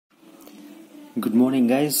Good morning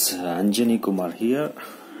guys, Anjani Kumar here,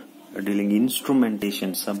 dealing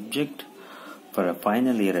instrumentation subject for a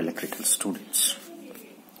final year electrical students.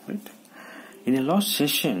 Right? In the last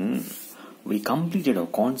session, we completed a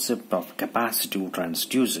concept of capacitive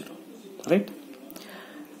transducer. Right?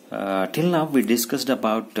 Till now we discussed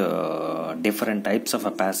about different types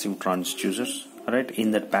of passive transducers. Right?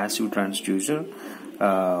 In that passive transducer,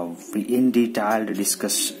 we in detail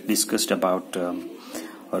discussed about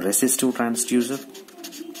a resistive transducer.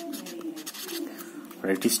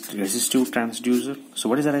 So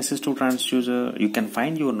what is a resistive transducer? You can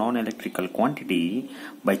find your non-electrical quantity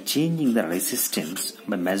by changing the resistance,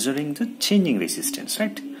 by measuring the changing resistance,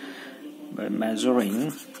 right? By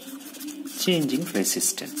measuring changing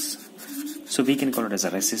resistance. So we can call it as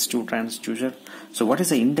a resistive transducer. So what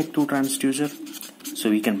is an inductive transducer? So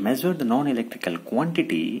we can measure the non-electrical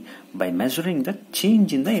quantity by measuring the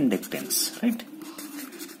change in the inductance, right?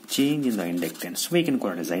 Change in the inductance. We can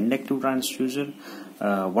call it as an inductive transducer.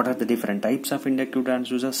 What are the different types of inductive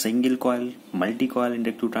transducer? Single coil, multi-coil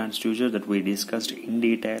inductive transducer that we discussed in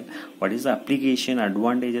detail. What is the application,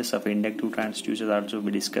 advantages of inductive transducers also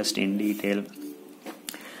we discussed in detail.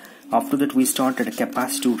 After that we started a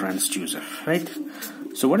capacitive transducer, right?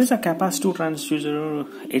 So what is a capacitive transducer?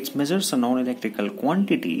 It measures a non-electrical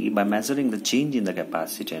quantity by measuring the change in the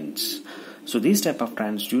capacitance. So these type of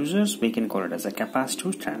transducers, we can call it as a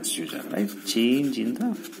capacitive transducer, right? Change in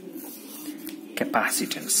the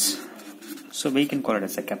capacitance. So we can call it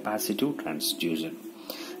as a capacitive transducer,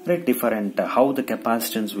 right? Different how the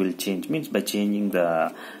capacitance will change means by changing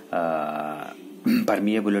the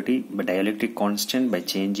permeability, by dielectric constant, by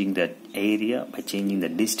changing the area, by changing the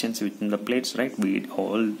distance within the plates, right? We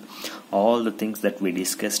all the things that we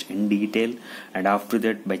discussed in detail. And after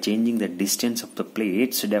that, by changing the distance of the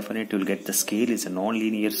plates, definitely you'll get the scale is a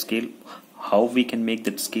non-linear scale. How we can make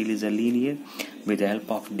that scale is a linear? With the help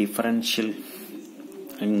of differential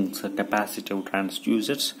in capacitive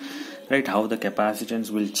transducers, right? How the capacitance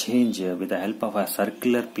will change with the help of a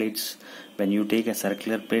circular plates. When you take a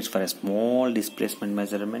circular plates for a small displacement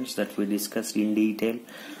measurements that we discussed in detail.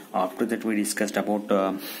 After that we discussed about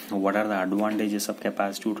what are the advantages of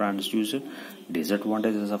capacitive transducer,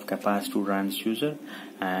 disadvantages of capacitive transducer,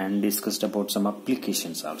 and discussed about some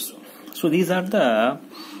applications also. So these are the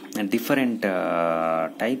different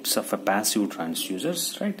types of passive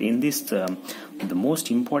transducers, right? In this the most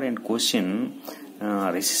important question,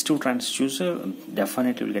 resistive transducer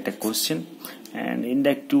definitely will get a question, and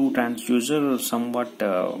inductive transducer somewhat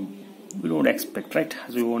we don't expect, right?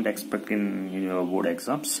 As we won't expect in your board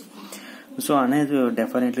exams. So another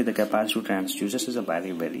definitely the capacitive transducers is a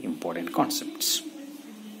very important concept.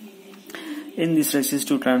 In this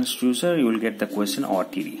resistive transducer, you will get the question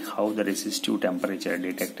RTD, how the resistive temperature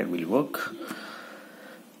detector will work.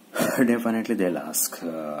 Definitely they'll ask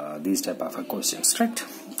these type of questions, right?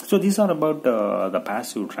 So these are about the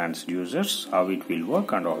passive transducers, how it will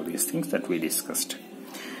work and all these things that we discussed.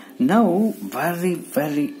 Now,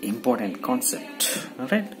 very important concept,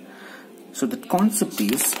 right? So the concept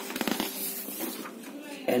is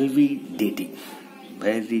Lvdt,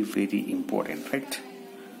 very important, right?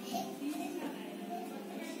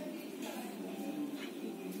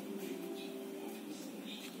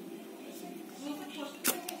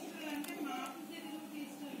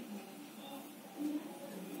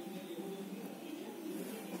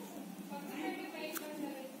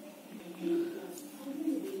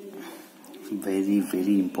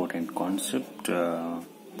 Very important concept.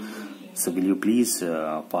 So will you please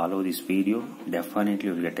follow this video? Definitely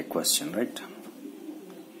you'll get a question, right?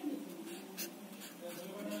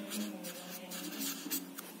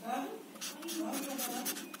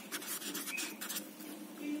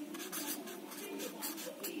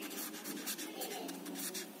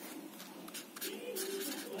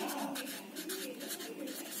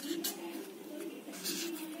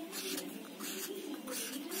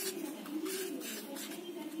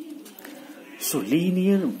 So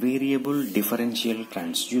linear variable differential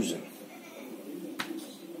transducer.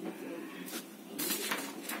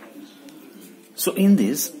 So in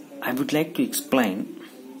this I would like to explain,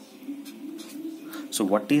 so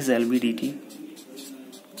what is Lvdt,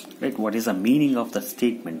 right? What is the meaning of the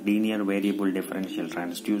statement linear variable differential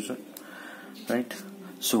transducer, right?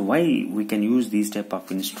 So why we can use these type of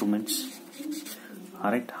instruments,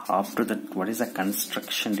 alright? After that, what is the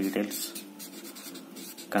construction details,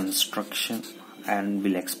 and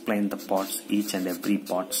we'll explain the parts, each and every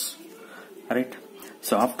parts, right?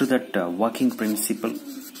 So after that, working principle,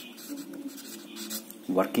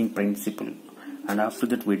 and after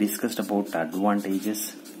that we discussed about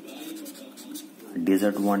advantages,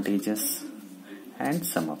 disadvantages, and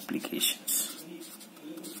some applications.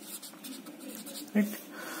 right?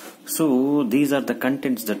 So these are the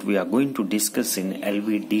contents that we are going to discuss in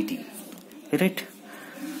Lvdt, right?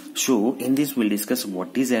 So in this we'll discuss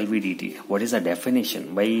what is Lvdt, what is the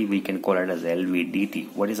definition, why we can call it as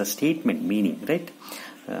Lvdt, what is the statement meaning, right?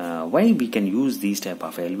 Why we can use these type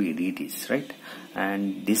of Lvdts, right?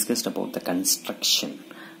 And discussed about the construction,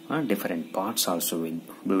 different parts also we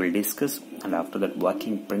will discuss, and after that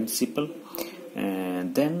working principle,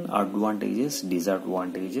 and then advantages,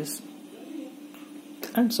 disadvantages,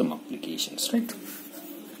 and some applications, right?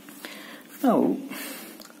 Now,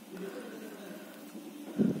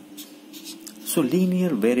 so linear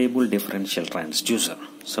variable differential transducer,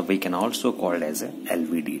 so we can also call it as a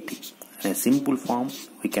Lvdt. In a simple form,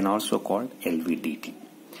 we can also call Lvdt,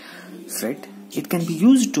 right? It can be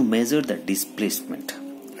used to measure the displacement,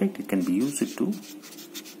 right? It can be used to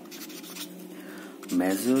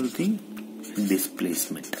measure the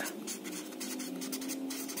displacement,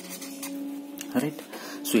 right?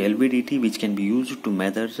 So Lvdt, which can be used to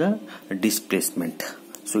measure the displacement.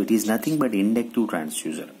 So it is nothing but inductive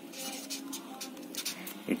transducer.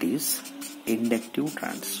 It is inductive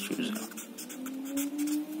transducer.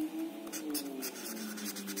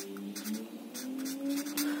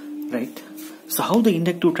 Right? So how the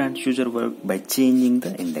inductive transducer work? By changing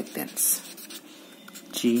the inductance.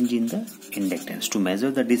 Changing the inductance. To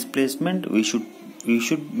measure the displacement, we should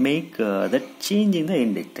make that change in the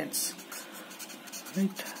inductance.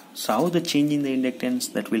 Right? So how the change in the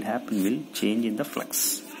inductance that will happen will change in the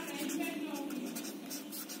flux.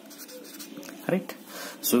 Right?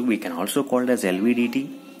 So we can also call it as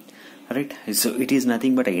Lvdt. Right? So it is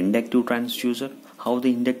nothing but an inductive transducer. How the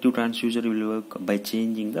inductive transducer will work? By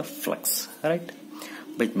changing the flux, right?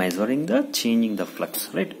 By measuring the changing the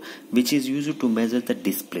flux, right? Which is used to measure the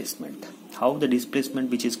displacement. How the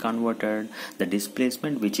displacement which is converted? The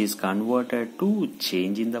displacement which is converted to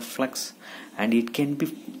change in the flux, and it can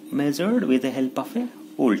be measured with the help of a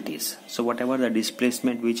voltage. So whatever the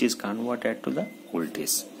displacement which is converted to the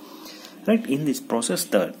voltage. Right, in this process,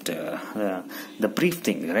 the brief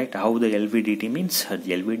thing, right, how the Lvdt means. The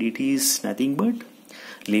Lvdt is nothing but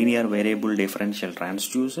linear variable differential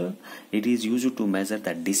transducer. It is used to measure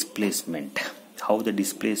the displacement, how the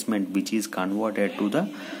displacement which is converted to the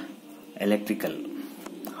electrical,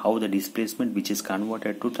 how the displacement which is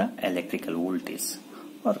converted to the electrical voltage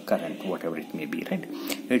or current, whatever it may be, right?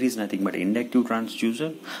 It is nothing but inductive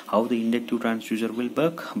transducer. How the inductive transducer will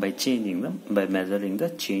work? By changing them, by measuring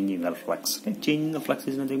the changing the flux. Right? Changing the flux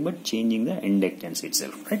is nothing but changing the inductance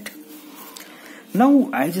itself, right?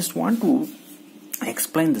 Now I just want to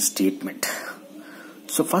explain the statement.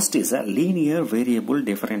 So first is a linear variable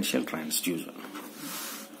differential transducer.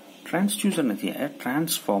 Transducer nothing, a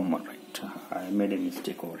transformer, right? I made a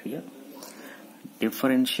mistake over here.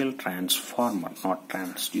 Differential transformer, not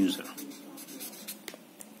transducer,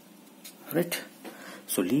 right?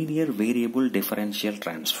 So linear variable differential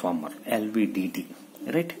transformer, Lvdt,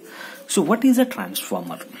 right? So what is a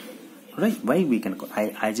transformer, right? Why we can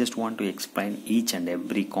I just want to explain each and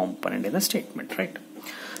every component in the statement, right?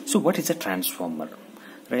 So what is a transformer,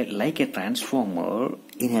 right? Like a transformer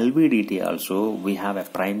in Lvdt also we have a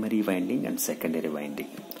primary winding and secondary winding,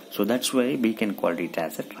 so that's why we can call it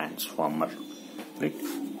as a transformer. Right?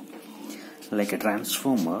 Like a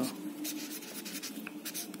transformer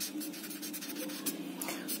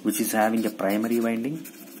which is having a primary winding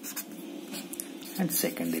and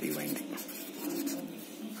secondary winding,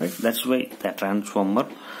 right? That's why the transformer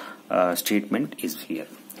statement is here.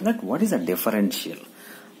 That what is a differential,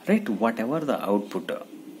 right? Whatever the output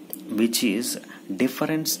which is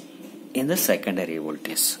difference in the secondary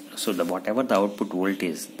voltage. So the whatever the output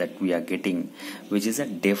voltage that we are getting, which is a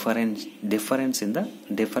difference in the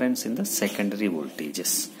secondary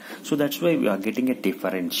voltages. So that's why we are getting a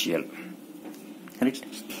differential, right?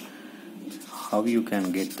 How you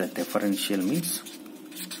can get the differential means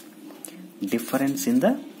difference in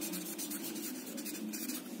the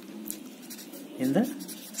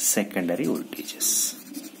secondary voltages,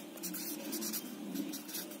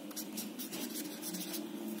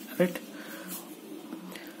 right?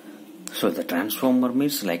 So the transformer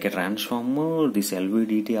means like a transformer, this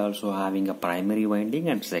Lvdt also having a primary winding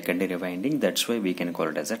and secondary winding. That's why we can call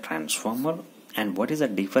it as a transformer. And what is a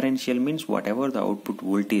differential means? Whatever the output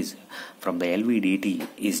voltage from the Lvdt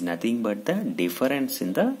is nothing but the difference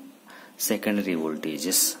in the secondary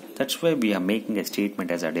voltages. That's why we are making a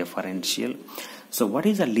statement as a differential. So what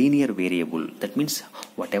is a linear variable? That means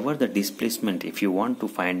whatever the displacement, if you want to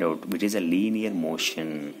find out which is a linear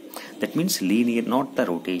motion, that means linear, not the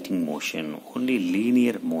rotating motion, only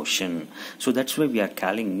linear motion. So that's why we are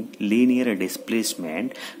calling linear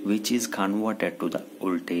displacement which is converted to the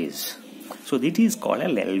voltage. So that is called a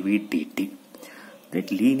Lvdt.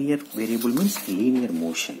 That linear variable means linear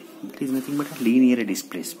motion. That is nothing but a linear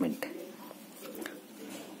displacement.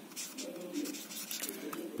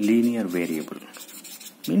 Linear variable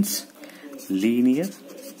means linear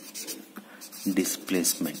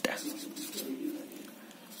displacement.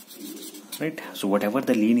 Right? So whatever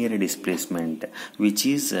the linear displacement which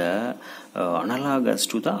is analogous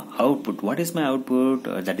to the output. What is my output?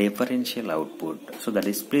 The differential output. So the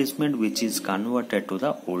displacement which is converted to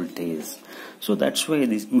the voltage. So that's why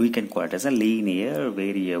this we can call it as a linear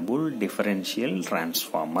variable differential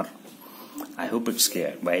transformer. I hope it's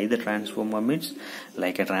clear. Why the transformer means,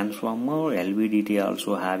 like a transformer, Lvdt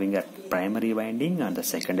also having a primary winding and the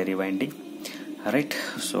secondary winding. Right?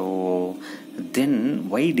 So then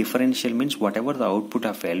why differential means whatever the output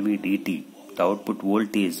of Lvdt, the output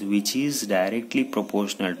voltage which is directly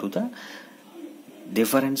proportional to the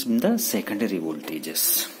difference in the secondary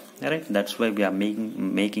voltages. Right? That's why we are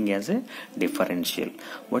making as a differential.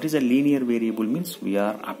 What is a linear variable means? We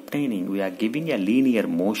are giving a linear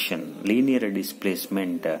motion, linear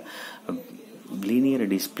displacement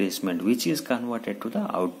which is converted to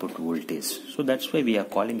the output voltage. So that's why we are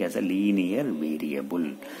calling as a linear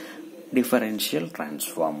variable differential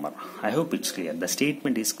transformer. I hope it's clear. The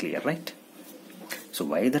statement is clear, right? So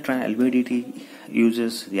why the Lvdt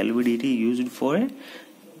used for a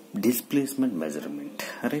displacement measurement,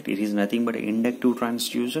 right? It is nothing but an inductive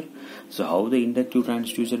transducer. So how the inductive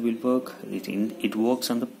transducer will work? It works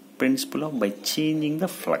on the principle of by changing the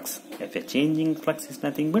flux. If a changing flux is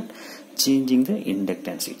nothing but changing the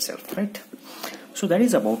inductance itself, right? So that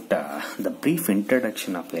is about the brief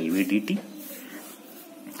introduction of Lvdt.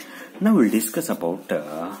 Now we'll discuss about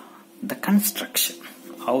the construction,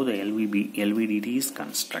 how the Lvdt is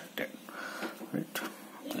constructed, right?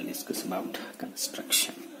 We'll discuss about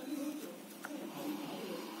construction.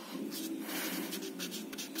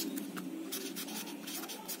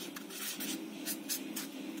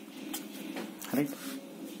 Right?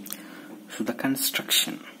 So the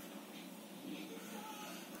construction.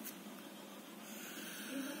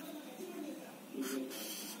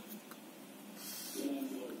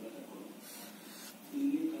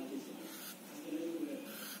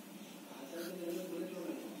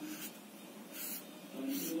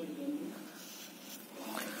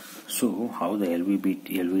 So how the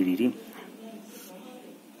Lvdt?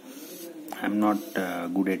 I'm not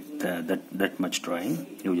good at that much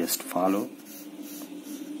drawing. You just follow.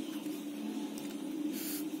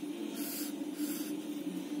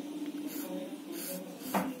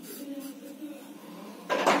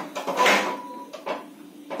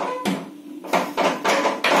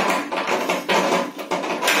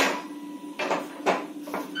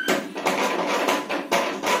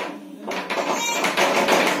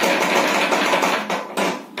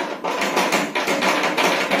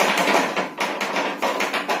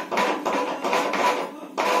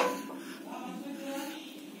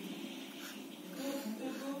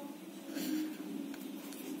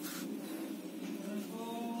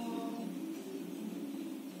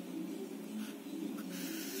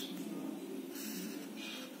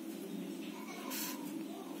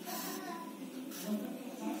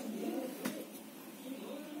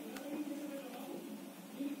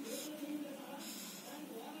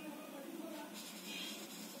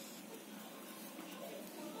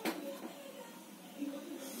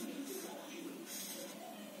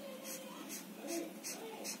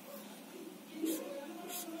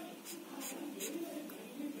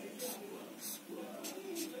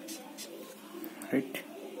 Right?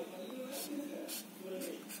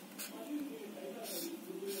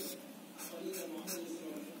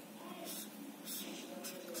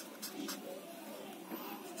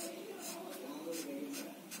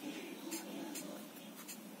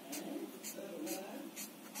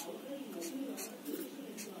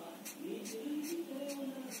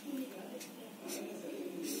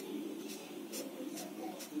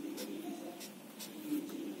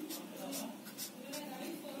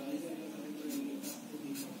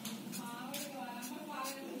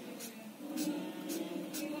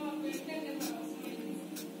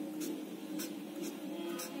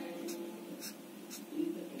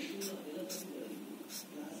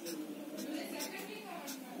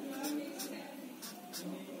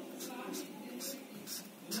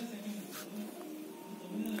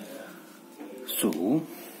 So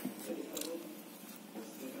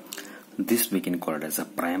this we can call it as a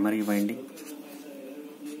primary winding,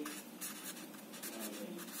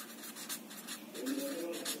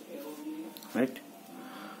 right?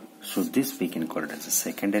 So this we can call it as a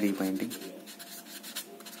secondary winding.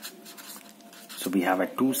 So we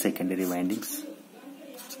have two secondary windings.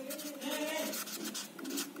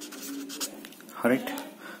 Alright,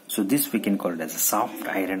 so this we can call it as a soft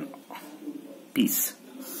iron piece.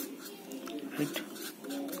 Right,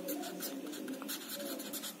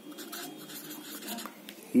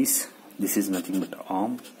 this is nothing but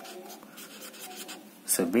arm,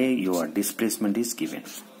 so where your displacement is given.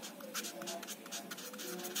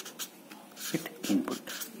 Right, input.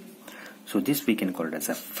 So this we can call it as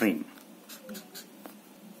a frame.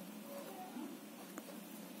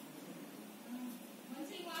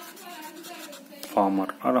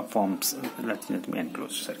 Former or a forms, let me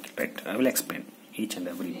enclose circuit. Right, I will explain each and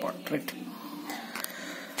every part. Right,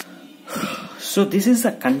 so this is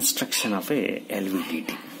the construction of a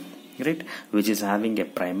Lvdt, right, which is having a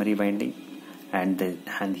primary winding,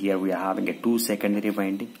 and here we are having a two secondary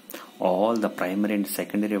winding. All the primary and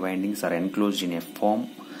secondary windings are enclosed in a form,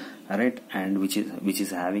 right, and which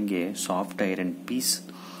is having a soft iron piece,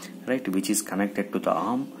 right, which is connected to the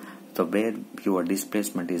arm, so where your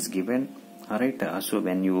displacement is given. Alright, so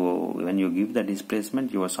when you give the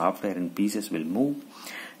displacement, your soft iron pieces will move,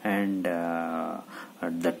 and the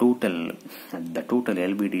total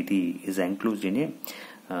Lvdt is enclosed in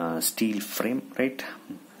a steel frame, right?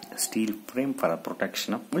 Steel frame for a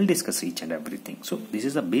protection of. We'll discuss each and everything. So this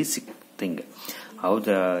is the basic thing, how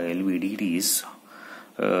the Lvdt is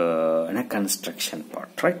in a construction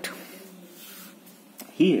part, right?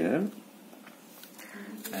 Here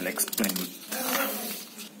I'll explain it.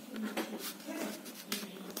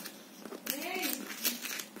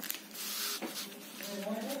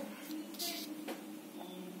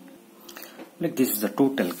 Like this is the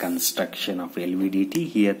total construction of Lvdt.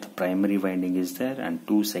 Here the primary winding is there and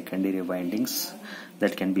two secondary windings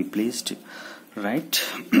that can be placed, right?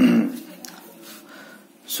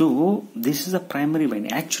 So this is the primary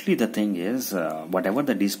winding. Actually the thing is, whatever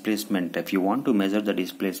the displacement, if you want to measure the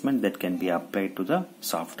displacement, that can be applied to the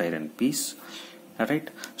soft iron piece. Alright,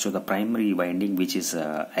 so the primary winding, which is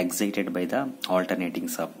excited by the alternating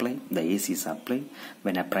supply, the AC supply.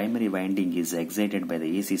 When a primary winding is excited by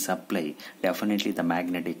the AC supply, definitely the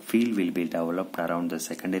magnetic field will be developed around the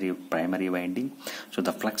secondary primary winding. So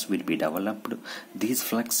the flux will be developed. These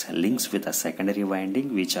flux links with the secondary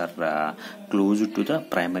winding, which are close to the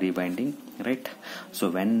primary winding. Right, so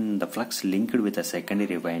when the flux linked with the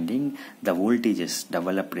secondary winding, the voltages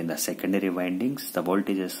developed in the secondary windings, the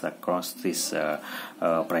voltages across this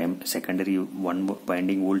secondary one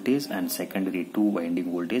winding voltage and secondary two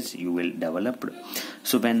winding voltage you will develop.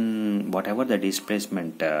 So when whatever the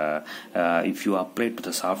displacement, if you apply to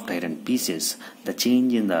the soft iron pieces, the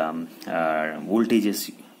change in the voltages,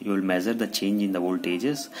 you will measure the change in the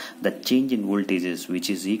voltages, which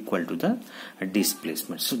is equal to the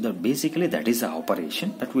displacement. So basically that is the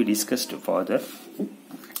operation that we discussed further.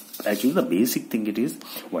 Actually the basic thing it is,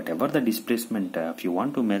 whatever the displacement, if you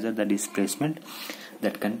want to measure the displacement,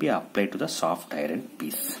 that can be applied to the soft iron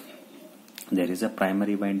piece. There is a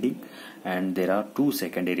primary winding and there are two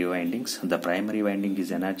secondary windings. The primary winding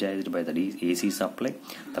is energized by the AC supply.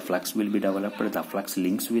 The flux will be developed. The flux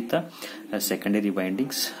links with the secondary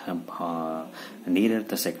windings nearer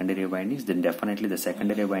the secondary windings. Then definitely the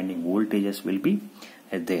secondary winding voltages will be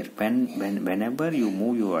there. Whenever you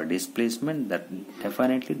move your displacement, that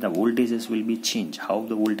definitely the voltages will be changed. How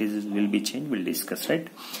the voltages will be changed, we'll discuss, right?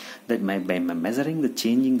 That by measuring the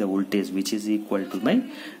changing the voltage, which is equal to my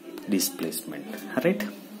displacement. Right,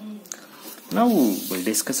 now we'll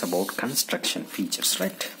discuss about construction features.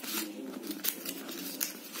 Right,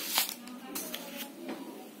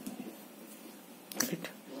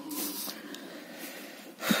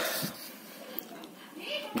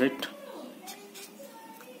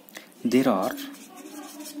 there are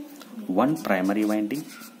one primary winding,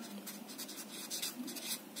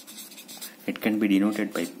 it can be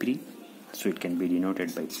denoted by P, so it can be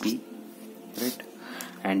denoted by P, right,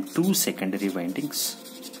 and two secondary windings,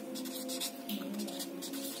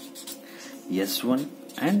 S1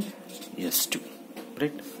 and S2,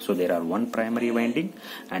 right? So there are one primary winding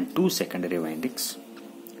and two secondary windings,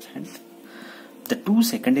 and the two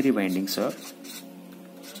secondary windings are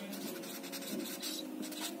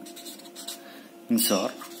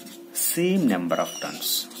same number of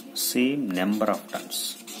turns,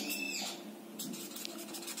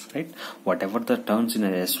 right? Whatever the turns in a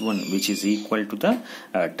S1, which is equal to the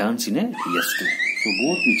turns in a S2. So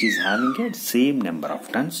both which is having a same number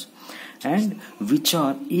of turns and which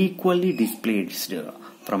are equally displaced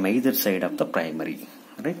from either side of the primary,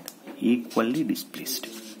 right? Equally displaced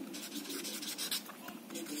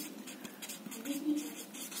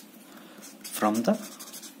from the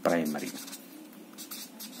primary,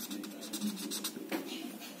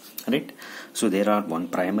 right? So there are one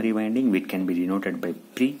primary winding which can be denoted by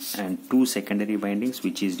P and two secondary windings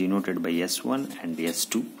which is denoted by S1 and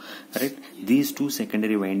S2, right? These two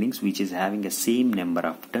secondary windings which is having a same number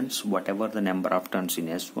of turns, whatever the number of turns in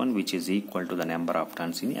S1 which is equal to the number of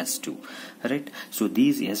turns in S2, right? So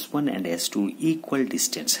these S1 and S2 equal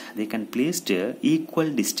distance, they can place the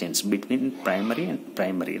equal distance between primary and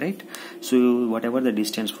primary, right? So whatever the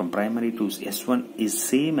distance from primary to S1 is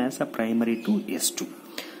same as a primary to S2,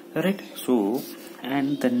 right? So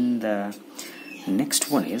and then the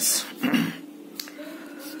next one is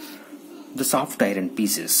the soft iron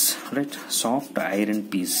pieces, right? Soft iron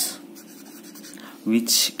piece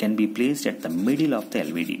which can be placed at the middle of the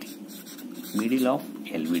LVDT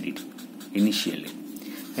initially,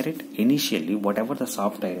 right? Initially whatever the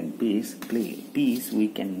soft iron piece we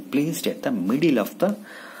can place at the middle of the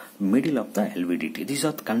LVDT. These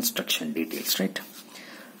are the construction details, right?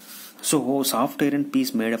 So soft iron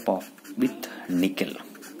piece made up of with nickel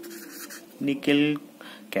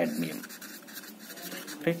cadmium,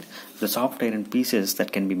 right? The soft iron pieces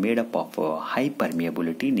that can be made up of high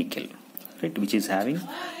permeability nickel, right, which is having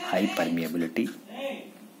high permeability,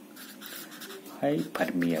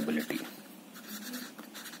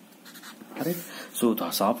 right? So the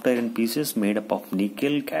soft iron pieces made up of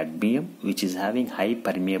nickel cadmium which is having high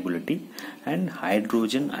permeability and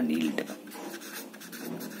hydrogen annealed,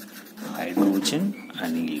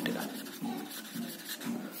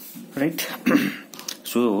 right?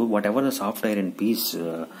 So whatever the soft iron piece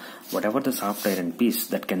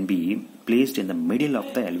that can be placed in the middle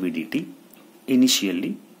of the LVDT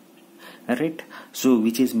initially, right? So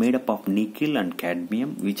which is made up of nickel and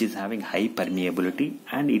cadmium which is having high permeability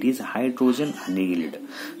and it is hydrogen annealed.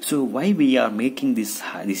 So why we are making this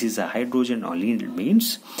is a hydrogen annealed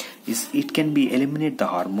means is it can be eliminate the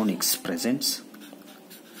harmonics presence,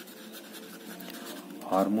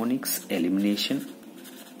 harmonics elimination,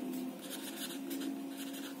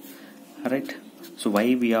 right? So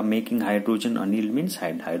why we are making hydrogen annealed means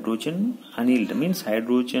hydrogen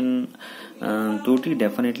totally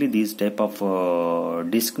definitely these type of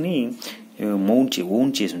disc ni mount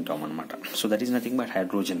chesi untam anamata. So that is nothing but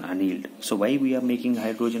hydrogen annealed. So why we are making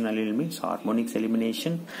hydrogen annealed means harmonics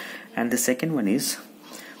elimination, and the second one is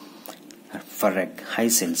for high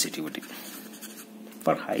sensitivity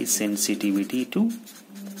to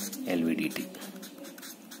LVDT,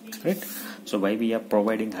 right? So why we are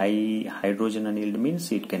providing high hydrogen annealed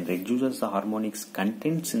means it can reduce the harmonics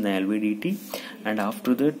contents in the LVDT and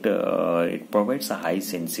after that it provides a high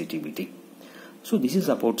sensitivity. So this is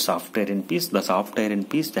about soft iron piece, the soft iron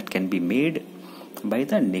piece that can be made by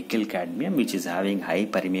the nickel cadmium which is having high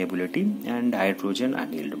permeability and hydrogen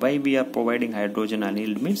annealed. Why we are providing hydrogen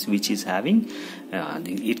annealed means which is having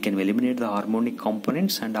it can eliminate the harmonic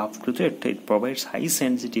components and after that it provides high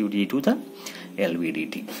sensitivity to the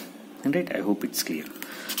LVDT. Right, I hope it's clear.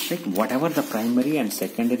 Right, whatever the primary and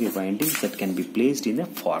secondary windings that can be placed in a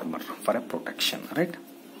former for a protection, right?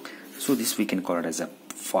 So this we can call it as a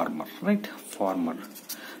former, right? Former.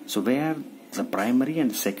 So where the primary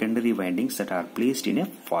and secondary windings that are placed in a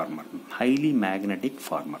former, highly magnetic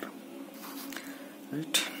former,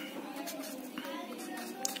 right?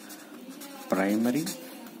 Primary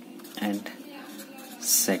and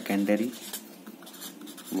secondary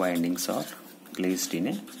windings are placed in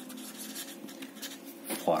a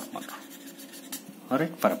former,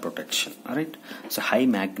 alright, for a protection, alright. So high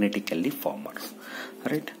magnetically former,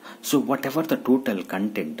 alright. So whatever the total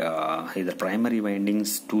content, either primary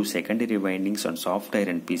windings, two secondary windings on soft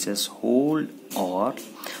iron pieces, whole or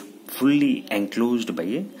fully enclosed by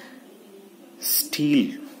a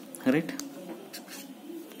steel, right?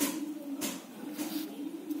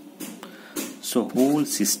 So whole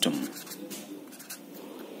system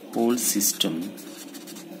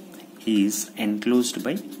is enclosed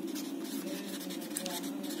by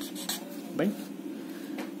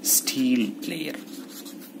steel layer,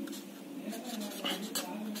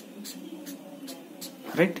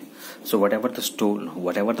 right? So whatever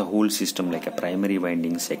the whole system like a primary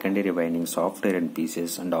winding, secondary winding, soft iron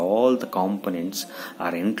pieces and all the components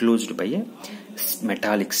are enclosed by a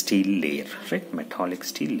metallic steel layer, right? Metallic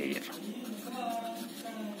steel layer,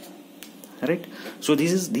 right? So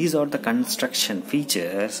these are the construction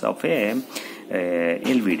features of a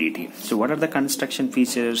LVDT. So what are the construction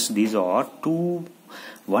features? These are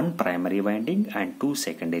one primary winding and two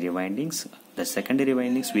secondary windings. The secondary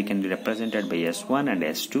windings we can be represented by S1 and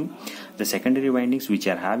S2. The secondary windings which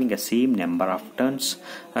are having a same number of turns,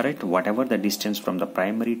 right? Whatever the distance from the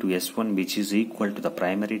primary to S1 which is equal to the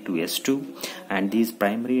primary to S2, and these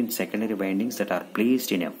primary and secondary windings that are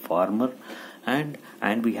placed in a former, and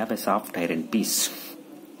we have a soft iron piece,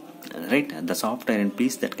 right? The soft iron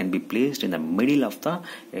piece that can be placed in the middle of the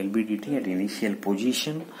Lvdt at initial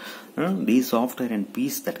position. These soft iron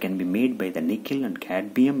piece that can be made by the nickel and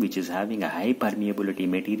cadmium, which is having a high permeability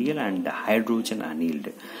material and hydrogen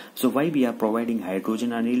annealed. So why we are providing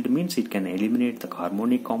hydrogen annealed means it can eliminate the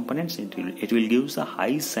carbonic components. It will give a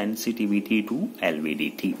high sensitivity to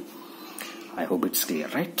Lvdt. I hope it's clear,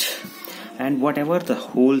 right? And whatever the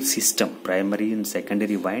whole system, primary and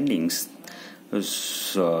secondary windings,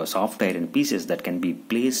 soft iron pieces that can be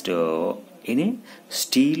placed in a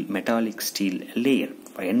metallic steel layer,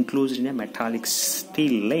 enclosed in a metallic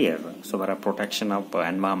steel layer, so for a protection of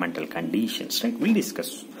environmental conditions, right? We'll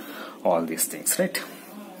discuss all these things, right?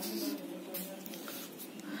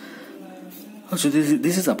 So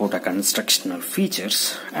this is about the constructional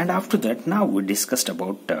features, and after that now we discussed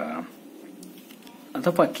about the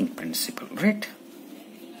working principle, right?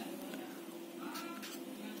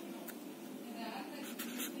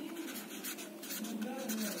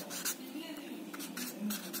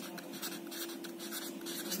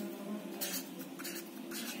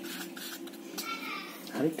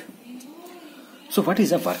 Right. So what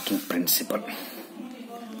is a working principle?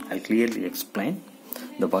 I'll clearly explain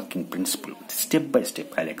the working principle. Step by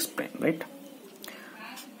step I'll explain, right?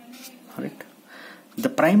 Alright. The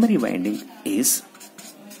primary winding is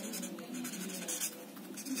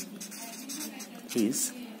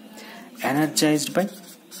energized by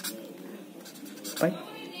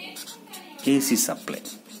AC supply.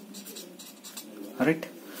 Alright.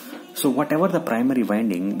 So whatever the primary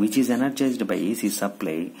winding which is energized by AC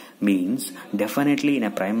supply means definitely in a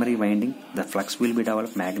primary winding the flux will be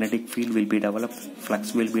developed, magnetic field will be developed,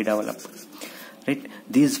 flux will be developed, right?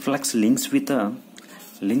 These flux links with the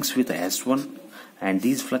S1 and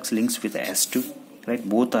these flux links with the S2, right?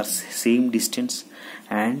 Both are same distance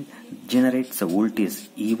and generates the voltage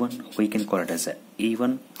E1, we can call it as a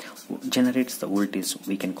E1, generates the voltage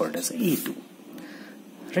we can call it as a E2,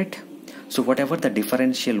 right? So whatever the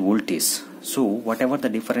differential voltage,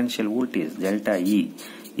 delta E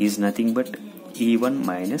is nothing but E1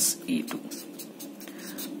 minus E2.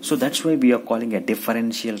 So that's why we are calling a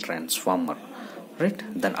differential transformer, right?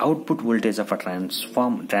 The output voltage of a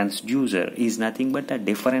transducer is nothing but the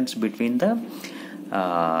difference between the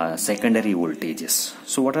secondary voltages.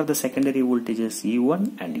 So what are the secondary voltages?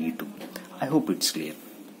 E1 and E2. I hope it's clear.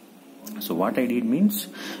 So what I did means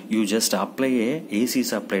you just apply a AC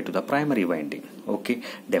supply to the primary winding. Okay,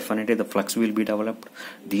 definitely the flux will be developed.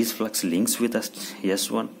 These flux links with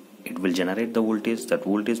S1, it will generate the voltage. That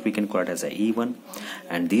voltage we can call it as a E1,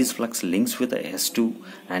 and these flux links with the S2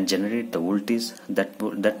 and generate the voltage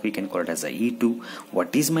that we can call it as a E2.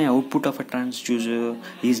 What is my output of a transducer?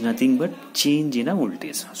 Is nothing but change in a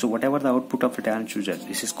voltage. So whatever the output of a transducer,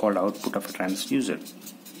 this is called output of a transducer,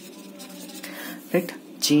 right?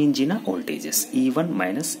 Change in a voltages E1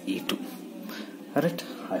 minus E2. Alright,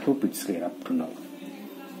 I hope it's clear up to now.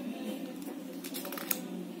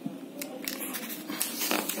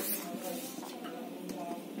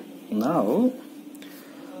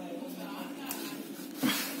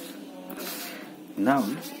 Now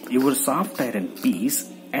your soft iron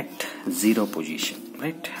piece at 0 position,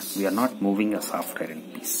 right? We are not moving a soft iron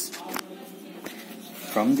piece.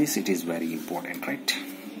 From this it is very important, right?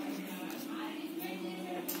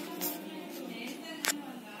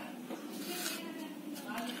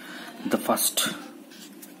 The first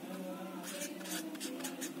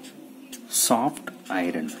soft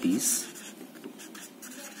iron piece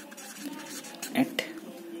at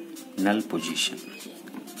null position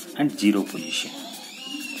and 0 position.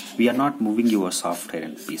 We are not moving your soft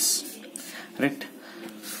iron piece, right?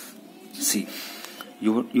 See,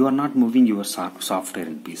 you are not moving your soft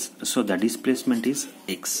iron piece. So the displacement is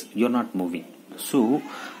X. You are not moving. So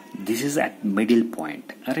this is at middle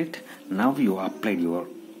point, right? Now you applied your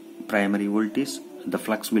primary voltage, the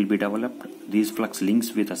flux will be developed. These flux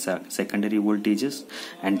links with the secondary voltages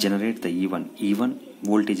and generate the E1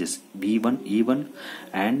 voltages V1 E1,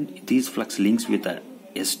 and these flux links with the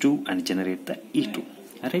S2 and generate the E2.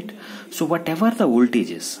 Alright, so whatever the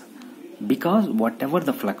voltages, because whatever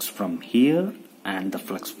the flux from here and the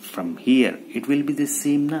flux from here, it will be the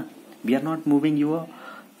same na. We are not moving your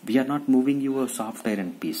soft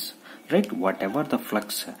iron piece, right? Whatever the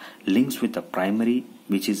flux links with the primary,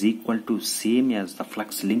 which is equal to same as the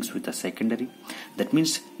flux links with the secondary, that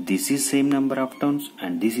means this is same number of turns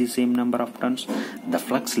and this is same number of turns. The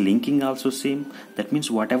flux linking also same. That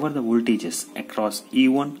means whatever the voltages across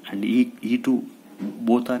E1 and E2,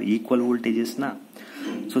 both are equal voltages now.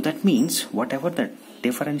 So that means whatever the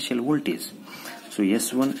differential voltage, so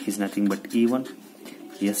S1 is nothing but E1,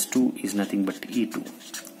 S2 is nothing but E2,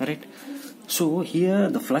 right? So here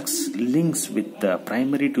the flux links with the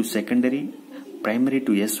primary to secondary, primary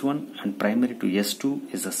to S1 and primary to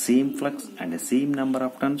S2 is the same flux and the same number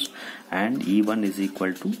of turns, and E1 is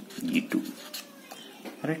equal to E2.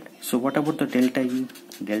 Right. So what about the delta E?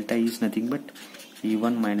 Delta E is nothing but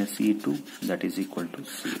E1 minus E2, that is equal to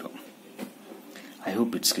 0. I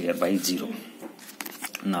hope it's clear, by 0.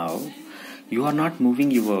 Now you are not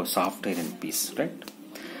moving your soft iron piece, right?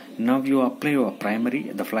 Now you apply your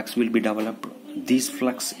primary, the flux will be developed. This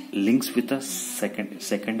flux links with the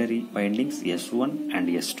secondary windings S1 and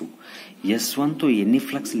S2. S1 to any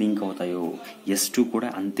flux link avutayo, S2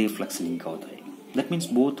 kuda ante flux link avutayi. That means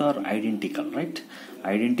both are identical, right?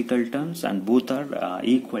 Identical turns, and both are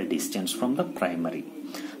equal distance from the primary.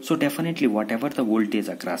 So definitely whatever the voltage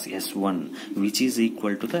across S1 which is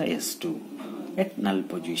equal to the S2 at null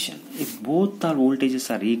position. If both our voltages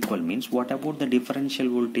are equal, means what about the differential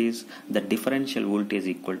voltage? The differential voltage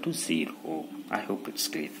equal to 0. I hope it's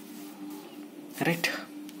clear. Right.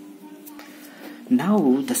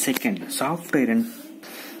 Now the second soft iron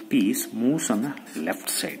piece moves on the left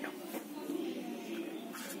side.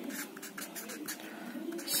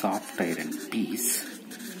 Soft iron piece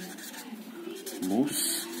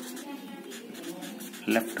moves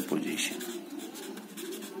left position.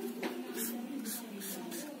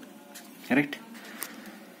 Right.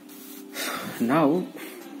 Now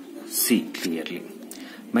see clearly,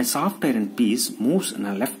 my soft iron piece moves in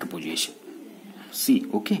a left position. See,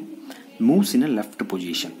 okay, moves in a left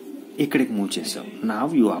position. Ikkadiki move chesav. Now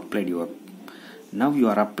you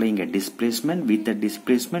are applying a displacement. With the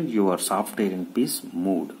displacement your soft iron piece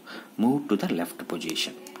moved to the left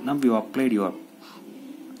position. Now you applied your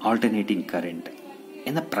alternating current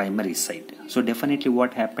in the primary side. So definitely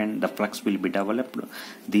what happened, the flux will be developed.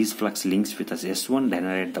 These flux links with S1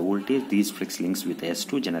 generate the voltage, these flux links with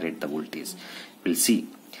S2 generate the voltage. We'll see.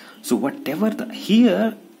 So whatever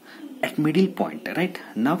here at middle point, right?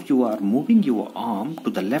 Now you are moving your arm to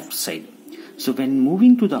the left side. So when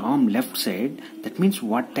moving to the arm left side, that means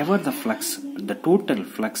whatever the flux, the total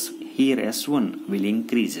flux here S1 will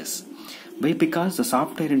increases. Why? Because the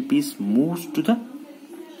soft iron piece moves to the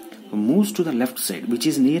left side, which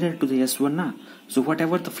is nearer to the S1 now. So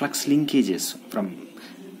whatever the flux linkages from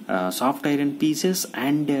soft iron pieces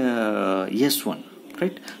and S1,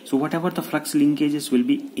 right? So whatever the flux linkages will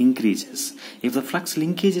be increases. If the flux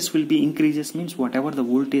linkages will be increases, means whatever the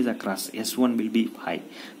voltage across S1 will be high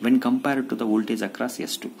when compared to the voltage across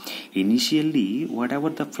S2. Initially, whatever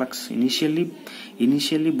the flux,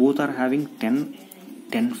 initially both are having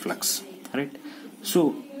 10 flux, right?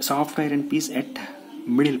 So soft iron piece at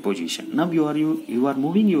middle position. Now you are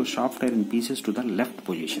moving your soft iron pieces to the left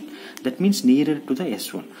position. That means nearer to the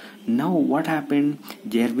S1. Now what happened?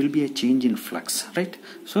 There will be a change in flux, right?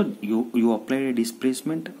 So you apply a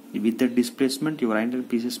displacement. With the displacement, your iron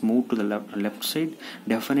pieces move to the left side.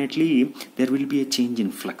 Definitely there will be a change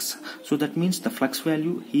in flux. So that means the flux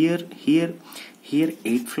value here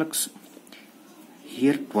 8 flux,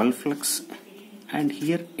 here 12 flux, and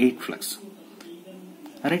here 8 flux.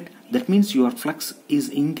 Alright, that means your flux is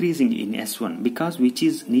increasing in S1 because which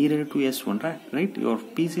is nearer to S1, right? Your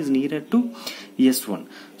piece is nearer to S1.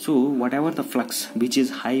 So whatever the flux which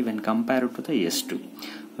is high when compared to the S2.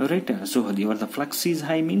 Alright, so the flux is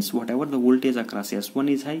high means whatever the voltage across S1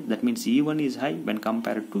 is high, that means E1 is high when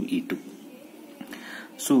compared to E2.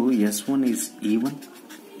 So S1 is E1,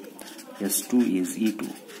 S2 is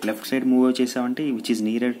E2. Left side move chesavante which is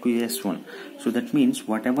nearer to S1. So that means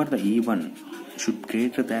whatever the E1 should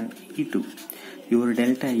greater than E2. Your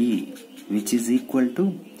delta E, which is equal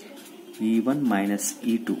to E1 minus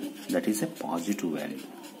E2, that is a positive value.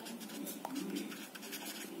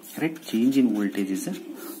 Right? Change in voltage is a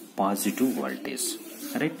positive voltage.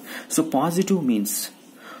 Right? So positive means,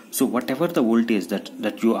 so whatever the voltage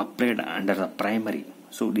that you applied under the primary,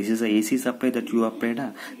 so this is a AC supply that you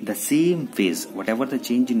applied, the same phase, whatever the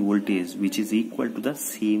change in voltage which is equal to the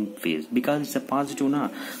same phase, because it's a positive now.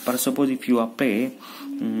 For suppose if you apply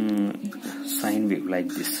sine wave like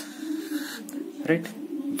this, right?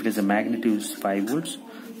 If it is a magnitude is 5 volts,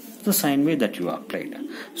 the sine wave that you applied.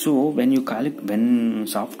 So when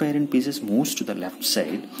soft iron pieces moves to the left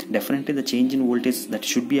side, definitely the change in voltage that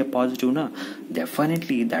should be a positive now.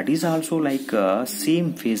 Definitely that is also like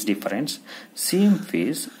same phase difference, same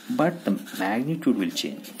phase, but the magnitude will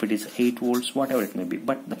change. If it is 8 volts, whatever it may be,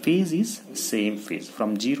 but the phase is same phase.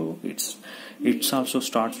 From 0, it's also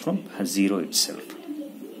starts from 0 itself.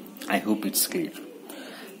 I hope it's clear.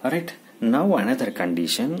 Alright. Now another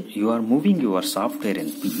condition, you are moving your soft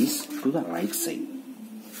iron piece to the right side.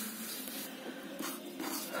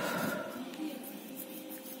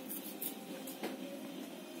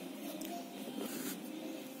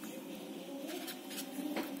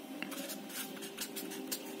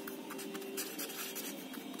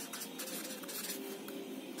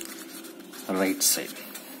 right side.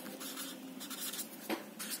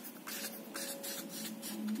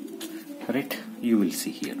 Right, you will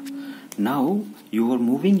see here. Now you are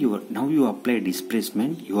moving now you apply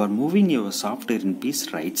displacement, you are moving your soft iron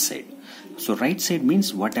piece right side. So right side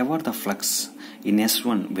means whatever the flux in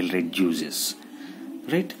S1 will reduces,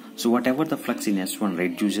 right? So whatever the flux in S1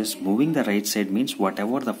 reduces, moving the right side means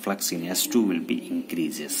whatever the flux in S2 will be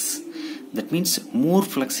increases. That means more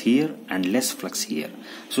flux here and less flux here.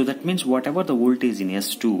 So that means whatever the voltage in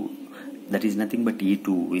S2, that is nothing but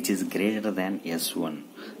E2, which is greater than S1,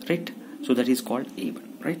 right? So that is called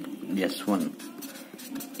E1, right? S1,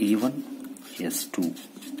 E1, S2,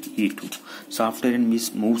 E2. So after it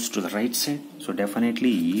moves to the right side, so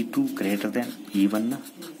definitely E2 greater than E1.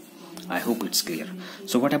 I hope it's clear.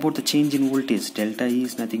 So what about the change in voltage? Delta E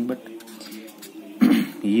is nothing but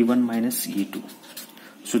E1 minus E2.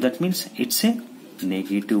 So that means it's a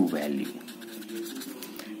negative value.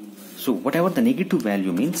 So whatever the negative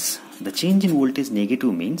value means, the change in voltage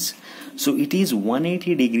negative means, so it is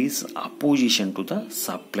 180 degrees opposition to the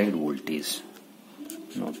supplied voltage.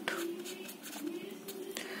 Note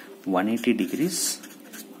 180 degrees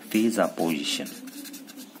phase opposition.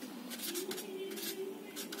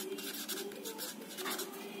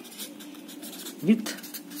 With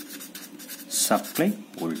supply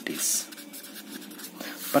voltage.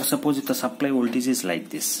 But suppose if the supply voltage is like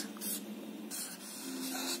this,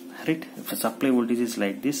 right? If the supply voltage is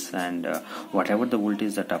like this, and whatever the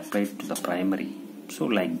voltage that applied to the primary, so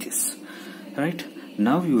like this, right?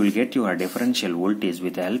 Now you will get your differential voltage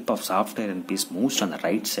with the help of soft iron piece moves on the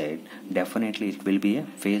right side. Definitely it will be a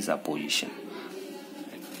phase opposition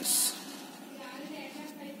like this.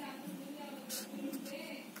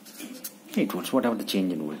 It was whatever the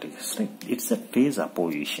change in voltage is, right? It's a phase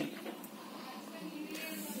opposition.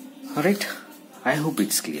 Alright, I hope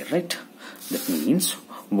it's clear, right? That means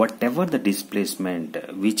whatever the displacement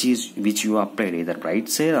which you applied either right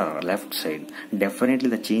side or left side, definitely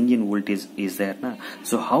the change in voltage is there na?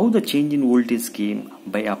 So how the change in voltage came?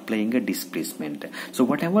 By applying a displacement. So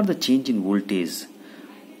whatever the change in voltage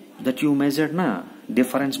that you measured na,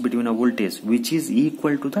 difference between a voltage which is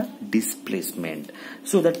equal to the displacement.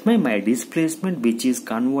 So that my displacement which is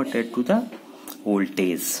converted to the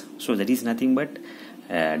voltage. So that is nothing but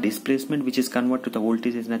displacement which is converted to the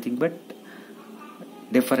voltage is nothing but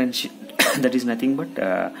differential. That is nothing but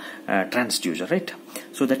transducer, right?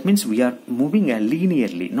 So that means we are moving a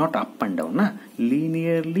linearly, not up and down, na?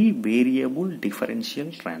 Linearly variable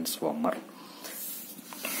differential transformer.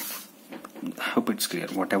 I hope it's clear.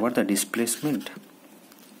 Whatever the displacement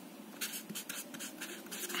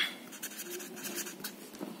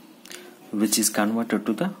which is converted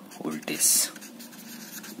to the voltage.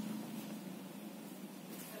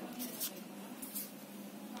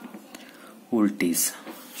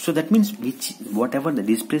 So that means whatever the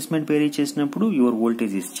displacement vary chesinapudu, your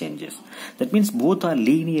voltage is changes. That means both are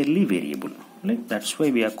linearly variable. Like that's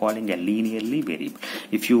why we are calling a linearly variable.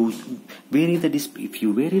 If you vary the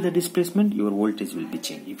displacement, your voltage will be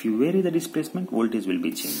changed. If you vary the displacement, voltage will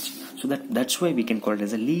be changed. So that's why we can call it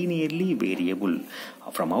as a linearly variable.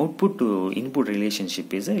 From output to input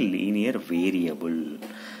relationship is a linear variable,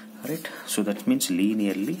 right? So that means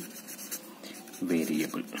linearly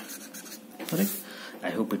variable. Alright, I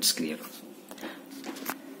hope it's clear.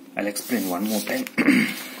 I'll explain one more time.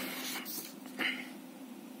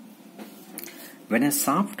 When a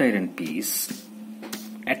soft iron piece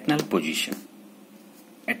at null position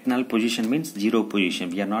means zero position,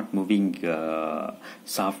 we are not moving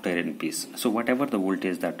soft iron piece. So whatever the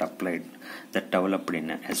voltage that applied, that developed in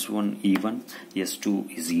S1 E1,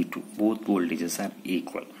 S2 is E2, both voltages are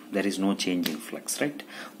equal. There is no change in flux, right?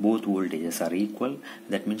 Both voltages are equal.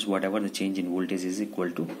 That means whatever the change in voltage is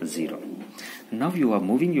equal to 0. Now you are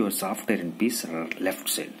moving your soft iron piece left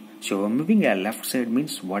side. So you are moving a left side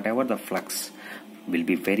means whatever the flux will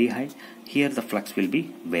be very high, here the flux will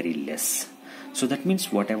be very less. So that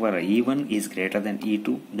means whatever E1 is greater than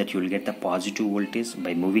E2, that you will get the positive voltage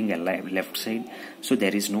by moving a left side. So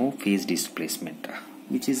there is no phase displacement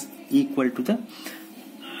which is equal to the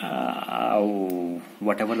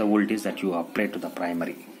whatever the voltage that you apply to the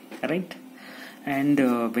primary, right? And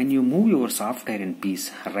when you move your soft iron piece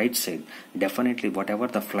right side, definitely whatever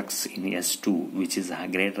the flux in S2 which is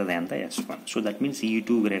greater than the S1, so that means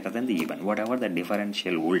E2 greater than the E1, whatever the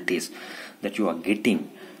differential voltage that you are getting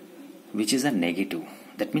which is a negative,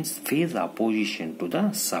 that means phase opposition to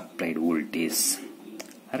the supplied voltage.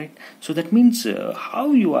 Alright, so that means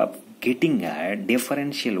how you are getting a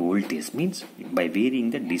differential voltage means by varying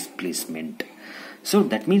the displacement. So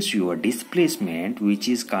that means your displacement which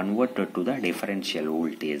is converted to the differential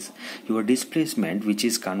voltage, your displacement which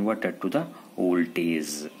is converted to the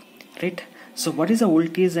voltage, right? So what is the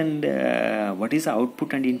voltage and what is the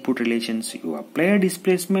output and input relations? You apply a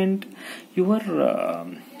displacement, you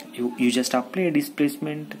just apply a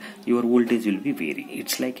displacement, your voltage will be vary.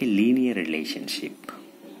 It's like a linear relationship.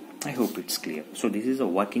 I hope it's clear. So this is the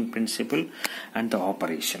working principle and the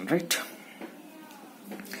operation, right?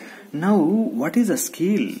 Now what is the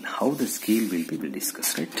scale? How the scale will be, we'll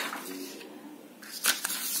discuss, right?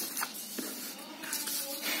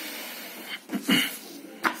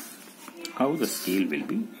 How the scale will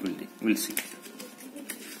be, we'll see.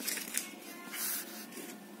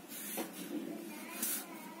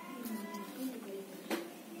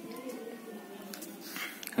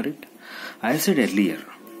 Right? I said earlier,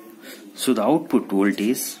 so the output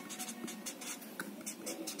voltage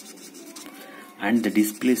and the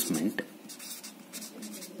displacement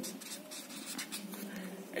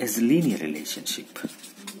is a linear relationship,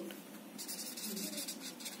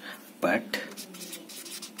 but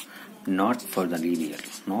not for the linear,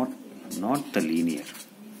 not the linear,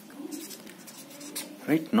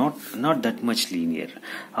 right? Not that much linear,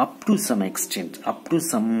 up to some extent, up to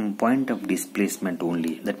some point of displacement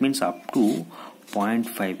only. That means up to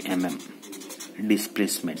 0.5 mm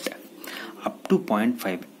displacement. Up to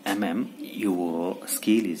 0.5 mm your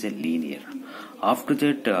scale is a linear. After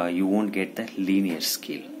that you won't get the linear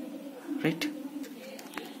scale, right?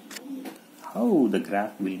 How the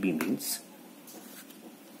graph will be means,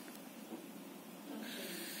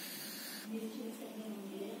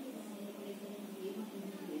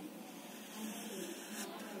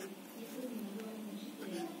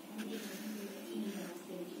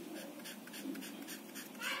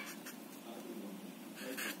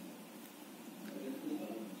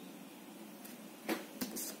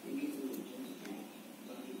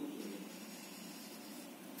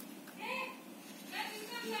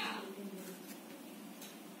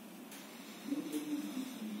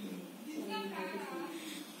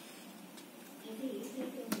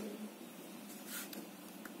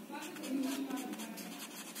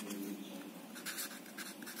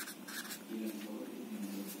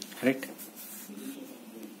 right?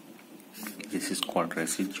 This is called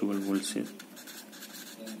residual voltage.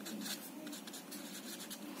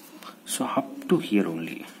 So up to here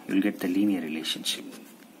only you will get the linear relationship.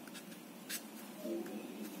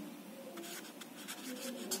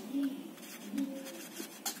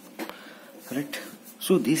 Right?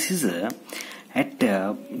 So this is at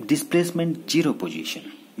displacement 0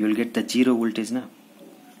 position. You will get the 0 voltage now,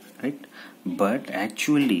 right? But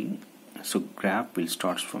actually, so graph will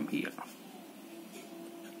start from here.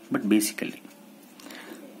 But basically,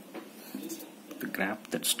 the graph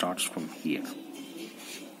that starts from here,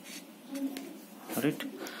 right?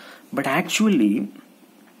 But actually,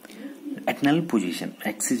 at null position,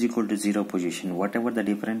 x is equal to 0 position, whatever the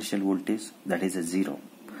differential voltage, that is a 0.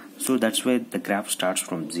 So that's why the graph starts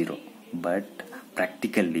from 0. But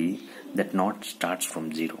practically, that not starts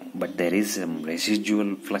from 0. But there is some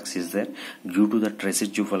residual flux is there. Due to that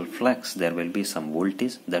residual flux, there will be some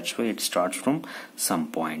voltage. That's why it starts from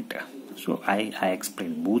some point. So I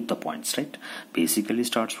explained both the points, right? Basically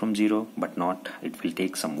starts from 0, but not, it will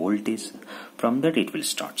take some voltage. From that it will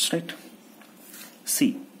start, right?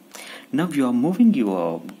 See, now you are moving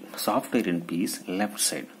your software in piece left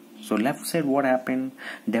side. So left side, what happened?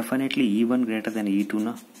 Definitely E1 greater than E2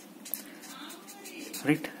 na,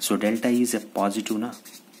 right? So delta is a positive na,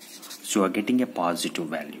 so you are getting a positive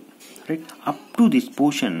value, right? Up to this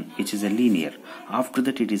portion which is a linear, after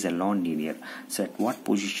that it is a non-linear. So at what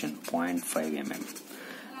position? 0.5 mm,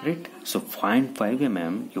 right? So 0.5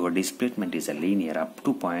 mm your displacement is a linear. Up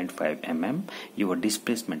to 0.5 mm your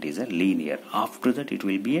displacement is a linear. After that it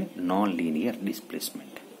will be a non-linear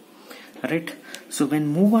displacement, right? So when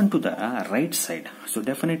move on to the right side, so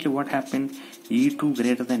definitely what happened? E2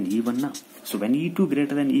 greater than E1 now. So when E2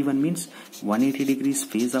 greater than E1 means 180 degrees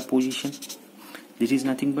phase opposition. This is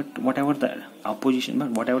nothing but whatever the opposition,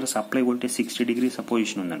 but whatever the supply voltage 60 degrees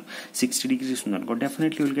opposition on 60 degrees on that,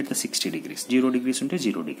 definitely you will get the 60 degrees. 0 degrees into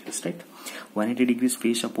 0 degrees, right? 180 degrees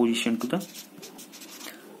phase opposition to the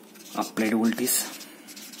applied voltage,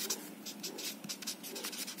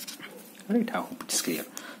 right? I hope it's clear.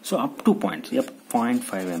 So up to 0.5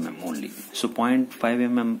 mm only. So 0.5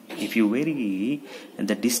 mm, if you vary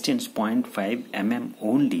the distance 0.5 mm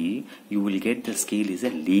only, you will get the scale is a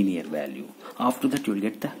linear value. After that you will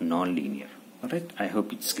get the non-linear. Alright, I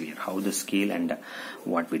hope it's clear how the scale and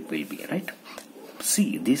what it will be, right?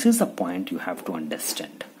 See, this is the point you have to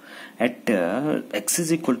understand. at x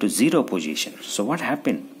is equal to 0 position. So what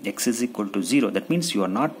happened? X is equal to 0. That means you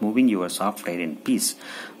are not moving your soft iron piece,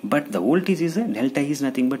 but the voltage is delta is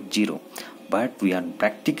nothing but 0. But we are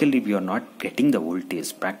not getting the voltage.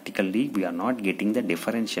 Practically we are not getting the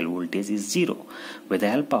differential voltage is 0. With the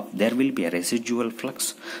help of, there will be a residual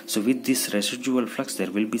flux. So with this residual flux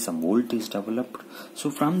there will be some voltage developed. So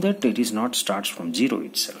from that it is not starts from 0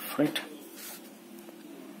 itself, right?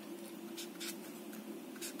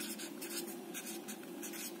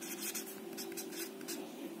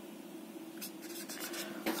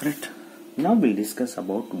 Right. Now we'll discuss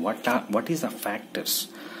about what is the factors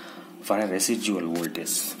for a residual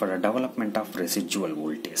voltage, for a development of residual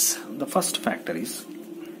voltage. The first factor is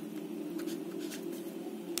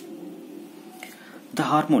the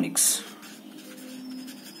harmonics.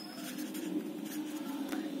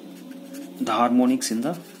 The harmonics in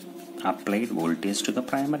the applied voltage to the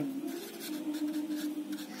primary.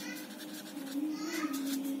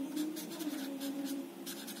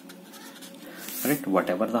 Right,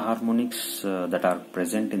 whatever the harmonics that are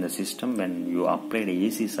present in the system when you apply the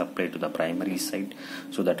AC supply to the primary side,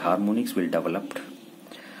 so that harmonics will develop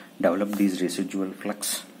these residual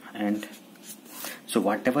flux. And so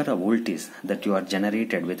whatever the voltage that you are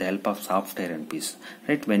generated with the help of soft iron piece,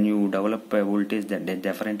 right, when you develop a voltage, that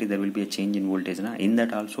definitely there will be a change in voltage, in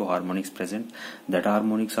that also harmonics present. That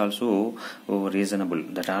harmonics also reasonable,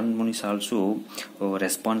 that harmonics also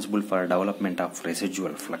responsible for development of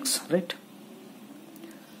residual flux, right?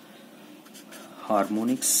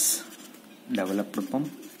 Harmonics developed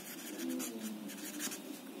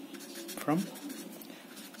from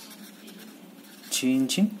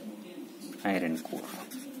changing iron core,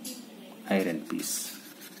 iron piece,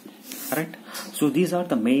 right? So these are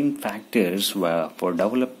the main factors for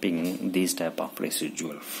developing this type of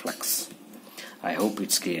residual flux. I hope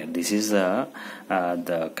it's clear. This is the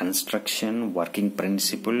construction, working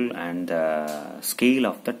principle, and the scale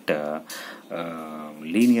of that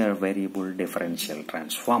linear variable differential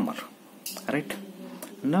transformer, right?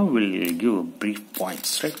 Now we'll give brief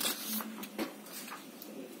points, right?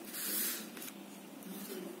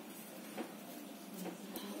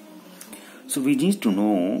 So we need to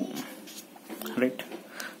know, right?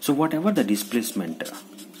 So whatever the displacement,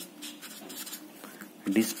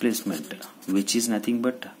 which is nothing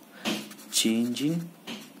but changing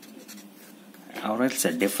or else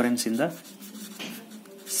a difference in the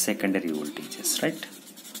secondary voltages, right?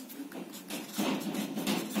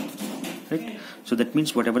 Right. So that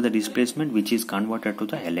means whatever the displacement which is converted to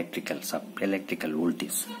the electrical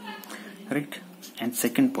voltage, right? And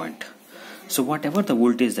second point, so whatever the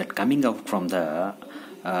voltage that coming out from the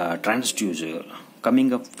transducer,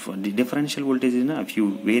 coming up the differential voltage is, if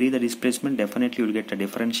you vary the displacement, definitely you will get a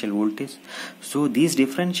differential voltage. So this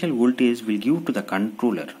differential voltage will give to the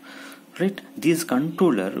controller, right? This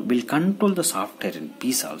controller will control the soft iron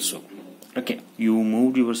piece also. Okay, you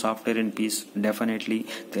moved your soft iron piece, definitely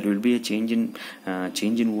there will be a change in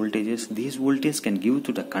voltages. These voltages can give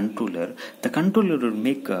to the controller. The controller will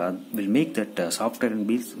make that soft iron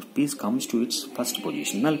piece comes to its first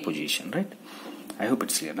position, null position, right? I hope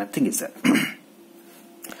it's clear. Nothing is there.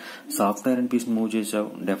 Soft iron piece move చేసావు,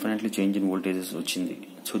 definitely change in voltages వచ్చింది.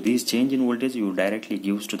 So this change in voltage you directly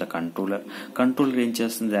gives to the controller. Controller ఏం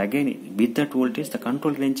చేస్తుంది, again with that voltage the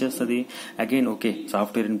controller ఏం చేస్తుంది, again okay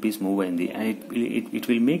soft iron piece move అయింది, and it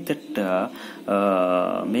will make that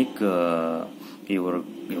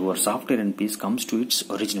your soft iron piece comes to its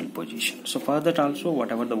original position. So for that also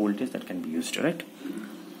whatever the voltage that can be used, right?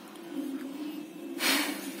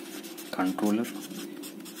 Controller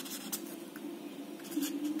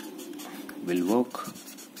will work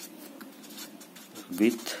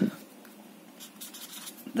with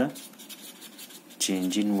the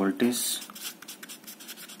change in voltage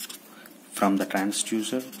from the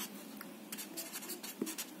transducer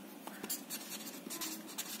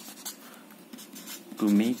to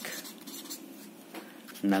make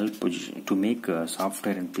null position, to make a soft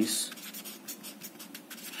iron piece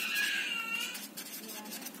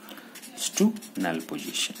to null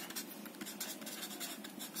position,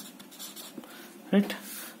 right?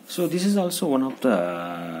 So this is also one of the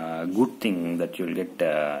good thing that you will get,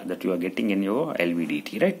 that you are getting in your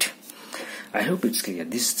Lvdt, right? I hope it's clear.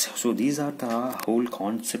 So these are the whole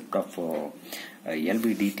concept of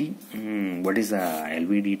Lvdt. What is a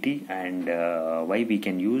Lvdt and why we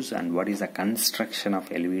can use, and what is the construction of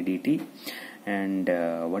Lvdt, and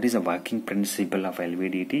what is the working principle of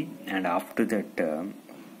Lvdt, and after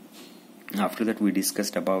that we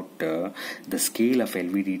discussed about the scale of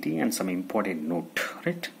Lvdt and some important note,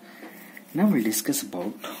 right? Now we'll discuss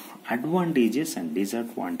about advantages and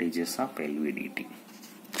disadvantages of Lvdt.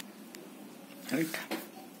 right?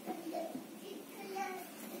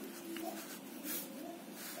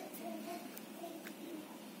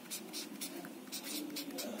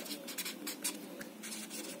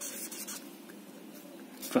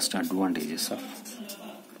 First advantages of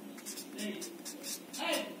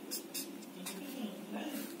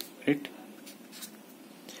it.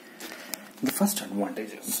 The first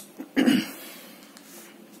advantages.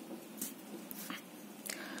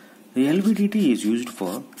 The Lvdt is used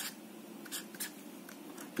for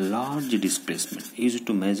large displacement, used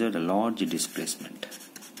to measure the large displacement,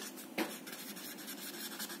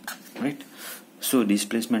 right? So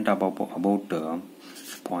displacement about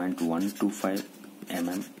 0.125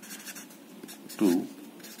 mm to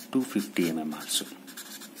 250 mm also,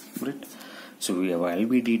 right? So we have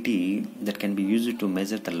Lvdt that can be used to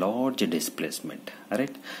measure the large displacement,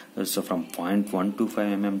 right? So from 0.125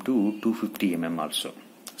 mm to 250 mm also.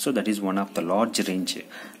 So that is one of the large range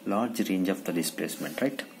of the displacement,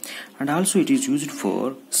 right? And also it is used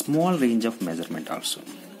for small range of measurement also.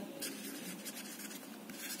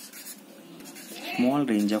 Small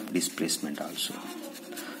range of displacement also.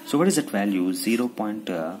 So what is that value?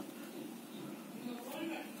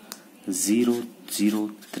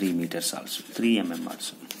 0.003 meters also, 3 mm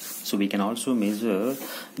also. So we can also measure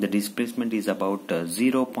the displacement is about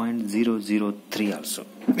 0.003 also.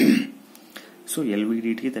 So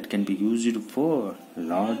Lvdt that can be used for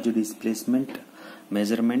large displacement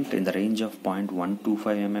measurement in the range of 0.125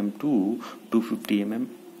 mm to 250 mm,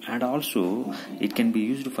 and also it can be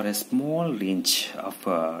used for a small range of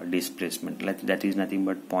displacement, like that is nothing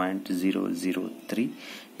but 0.003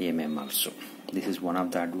 mm also. This is one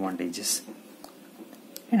of the advantages.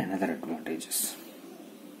 And another advantages.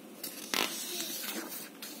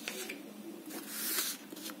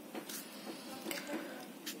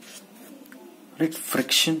 Right,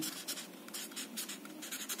 friction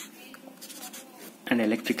and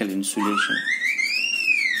electrical insulation.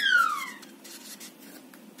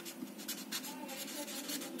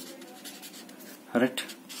 Right.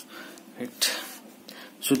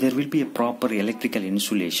 So there will be a proper electrical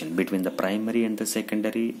insulation between the primary and the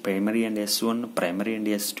secondary, primary and S1, primary and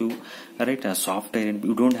S2, right? A soft iron,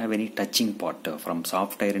 you don't have any touching part from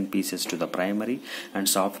soft iron pieces to the primary and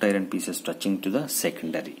soft iron pieces touching to the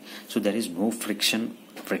secondary. So there is no friction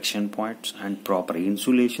points and proper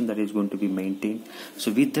insulation that is going to be maintained.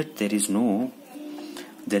 So with that there is no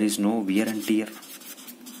wear and tear.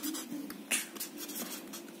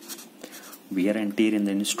 Wear and tear in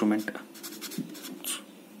the instrument,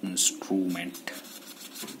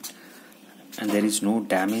 and there is no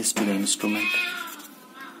damage to the instrument.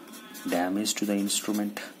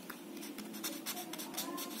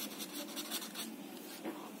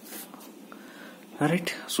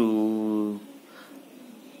 Alright, so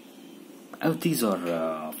these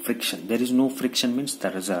are friction. There is no friction means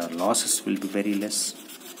there is losses will be very less.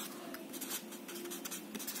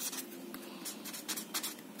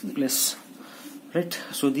 Right?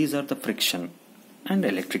 So these are the friction and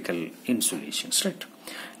electrical insulations, right?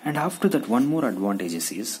 And after that, one more advantage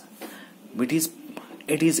is it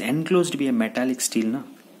is enclosed by a metallic steel, na?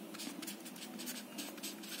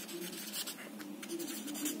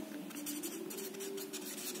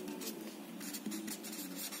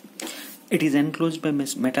 It is enclosed by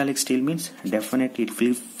metallic steel means definitely it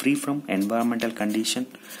will free from environmental condition.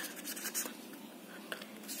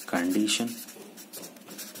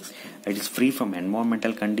 It is free from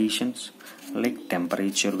environmental conditions like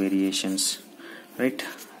temperature variations, right?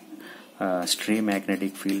 Stray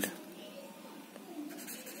magnetic field,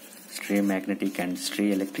 stray magnetic and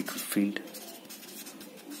stray electric field.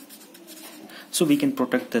 So we can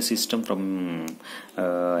protect the system from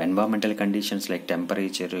environmental conditions like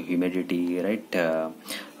temperature, humidity, right?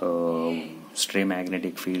 Stray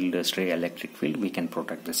magnetic field, stray electric field. We can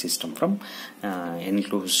protect the system from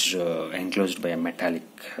enclosed by a metallic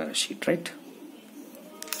sheet, right?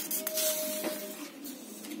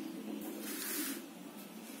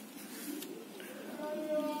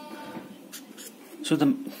 So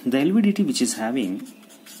the Lvdt which is having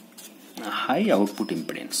a high output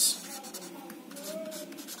impedance,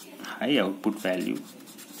 high output value,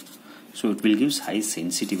 so it will give high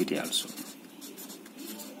sensitivity also,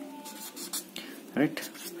 right?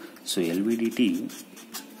 So Lvdt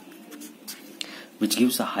which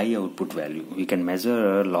gives a high output value, we can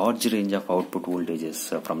measure a large range of output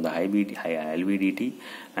voltages from the high Lvdt,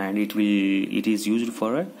 and it is used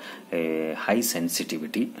for a high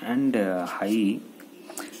sensitivity and high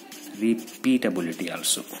repeatability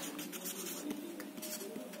also,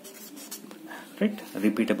 right?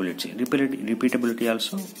 Repeatability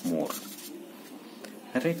also more,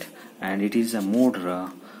 right? And it is a more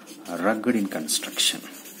rugged in construction.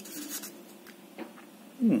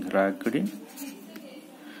 Rugged in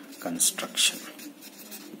construction,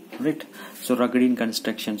 right? So rugged in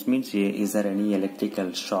constructions means, is there any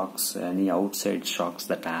electrical shocks, any outside shocks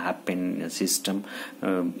that happen in the system?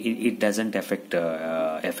 It doesn't affect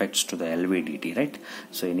effects to the LVDT, right?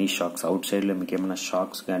 So any shocks outside lo meek emana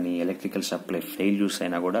shocks gaani electrical supply failures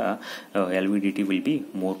aina kuda LVDT will be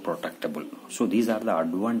more protectable. So these are the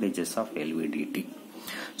advantages of LVDT.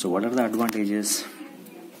 So what are the advantages?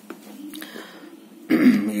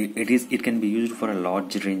 It can be used for a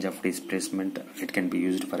large range of displacement. It can be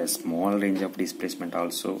used for a small range of displacement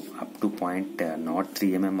also. Up to 0.03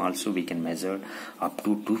 mm also we can measure. Up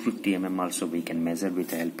to 250 mm also we can measure with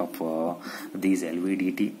the help of these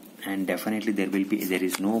LVDT. And definitely there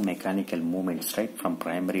is no mechanical movements, right, from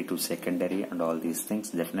primary to secondary and all these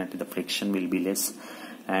things. Definitely the friction will be less,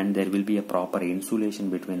 and there will be a proper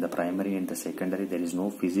insulation between the primary and the secondary. There is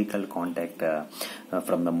no physical contact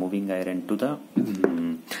from the moving iron to the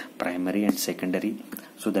primary and secondary.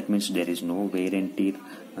 So that means there is no wear and tear,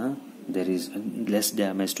 there is less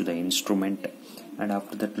damage to the instrument, and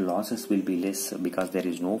after that losses will be less because there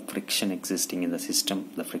is no friction existing in the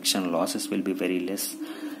system. The friction losses will be very less.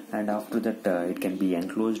 And after that it can be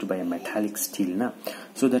enclosed by a metallic steel,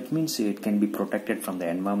 so that means it can be protected from the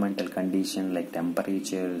environmental condition like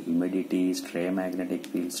temperature, humidity, stray magnetic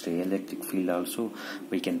field, stray electric field. Also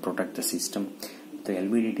we can protect the system. The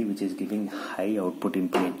LVDT, which is giving high output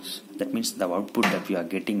impedance, that means the output that you are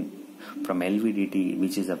getting from LVDT,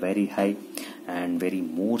 which is a very high and very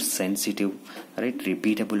more sensitive, right?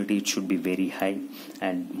 Repeatability, it should be very high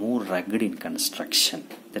and more rugged in construction.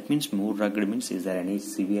 That means more rugged means, is there any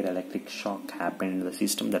severe electric shock happen in the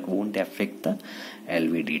system that won't affect the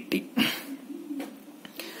LVDT.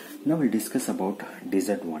 Now we'll discuss about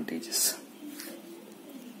disadvantages.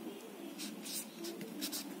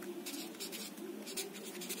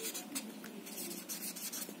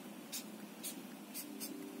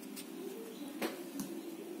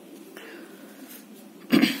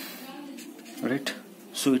 Right,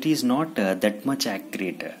 so it is not that much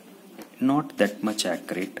accurate,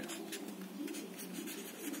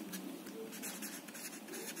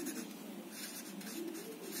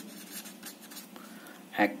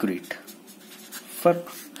 for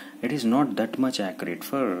it is not that much accurate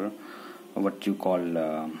for what you call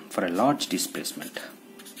for a large displacement,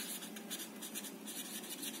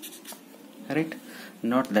 right?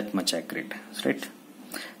 Not that much accurate, right?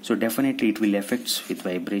 So definitely it will affect with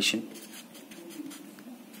vibrations.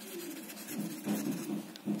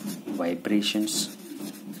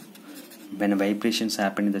 When vibrations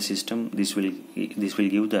happen in the system, this will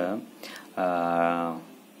give the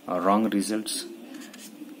wrong results.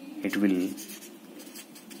 It will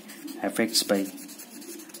affects by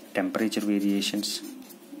temperature variations,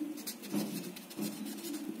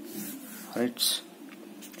 right?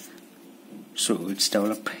 So it's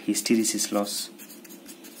developed hysteresis loss.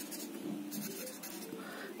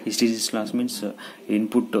 Hysteresis loss means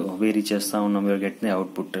input vary chesta unnam, you are getting the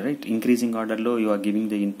output, right? Increasing order lo you are giving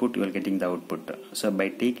the input, you are getting the output. So by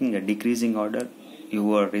taking a decreasing order,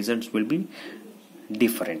 your results will be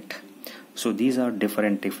different. So these are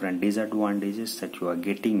different disadvantages that you are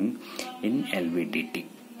getting in LVDT,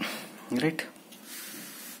 right?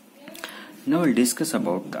 Now we'll discuss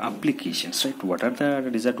about the applications, right? What are the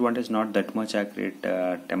disadvantages? Not that much accurate,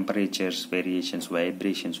 temperatures, variations,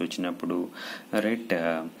 vibrations vachinappudu, right?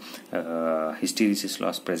 Hysteresis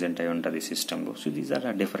loss present ayi untadi system lo. So these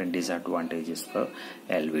are different disadvantages for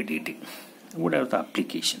LVDT. What are the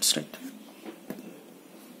applications, right?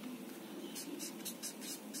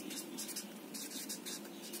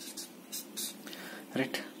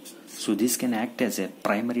 Right. So this can act as a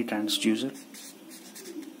primary transducer,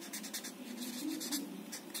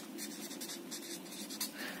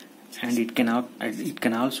 and it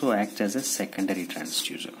can also act as a secondary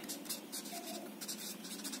transducer,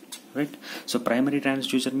 right? So primary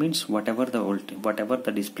transducer means whatever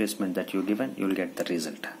the displacement that you given, you will get the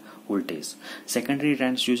result, voltage. Secondary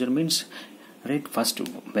transducer means, right, first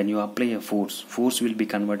when you apply a force will be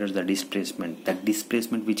converted to the displacement, that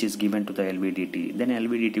displacement which is given to the LVDT, then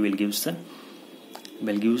LVDT will gives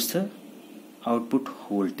the output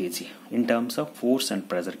voltage in terms of force and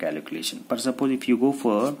pressure calculation. For suppose if you go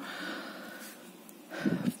for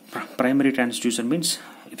primary transducer means,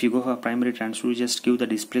 if you go for primary transducer, just give the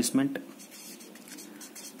displacement,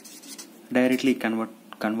 directly convert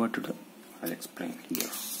to the, I'll explain here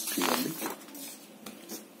clearly.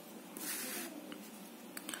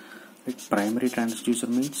 Right, primary transducer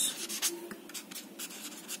means,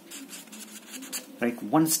 right,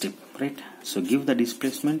 one step, right? So give the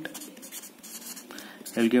displacement,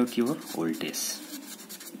 will get your voltage.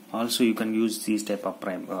 Also you can use this type of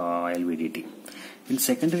LVDT. In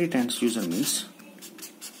secondary transducer means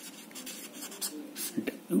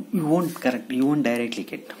you won't directly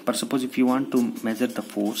get. But suppose if you want to measure the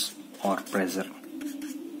force or pressure,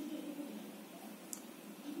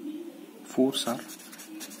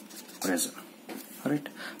 alright,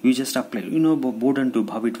 you just apply, board and tube,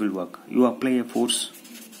 how it will work. You apply a force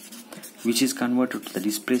which is converted to the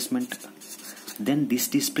displacement, then this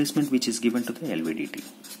displacement which is given to the LVDT,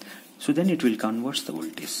 so then it will convert the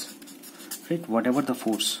voltage, right? Whatever the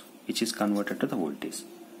force which is converted to the voltage,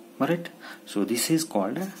 alright. So this is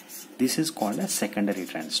called a secondary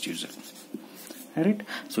transducer, alright.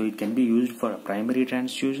 So it can be used for a primary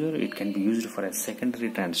transducer, it can be used for a secondary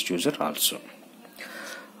transducer also.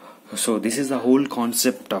 So this is the whole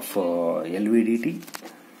concept of LVDT,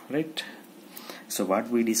 right? So what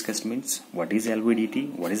we discussed means, what is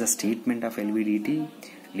LVDT, what is the statement of LVDT,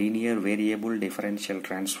 linear variable differential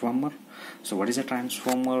transformer. So what is a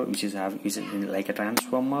transformer? Which is like a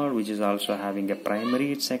transformer which is also having a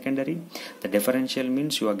primary and secondary. The differential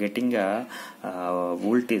means you are getting a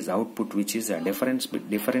voltage output which is a difference in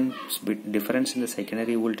the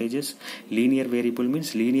secondary voltages. Linear variable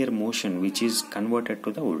means linear motion which is converted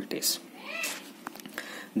to the voltage.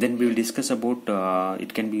 Then we will discuss about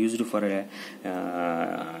it can be used for a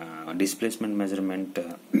displacement measurement.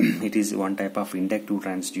 It is one type of inductive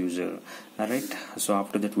transducer, alright. So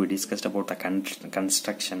after that we discussed about the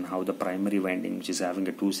construction, how the primary winding which is having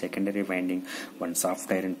a two secondary winding, one soft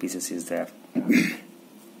iron pieces is there,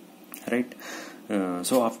 right.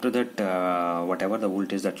 So after that, whatever the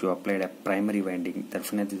voltage that you applied at primary winding,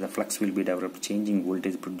 definitely the flux will be developed. Changing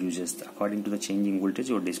voltage produces, according to the changing voltage,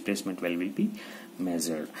 your displacement well will be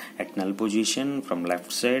measured. At null position, from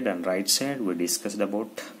left side and right side, we discussed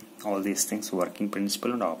about all these things, working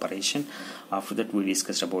principle and operation. After that, we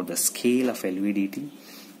discussed about the scale of LVDT,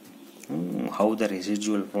 how the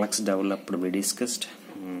residual flux developed, we discussed.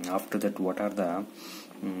 After that, what are the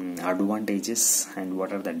advantages and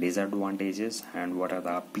what are the disadvantages and what are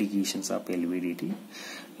the applications of LVDT.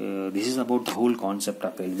 This is about the whole concept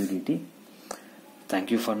of LVDT.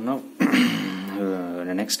 Thank you for now. In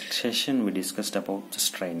the next session we discussed about the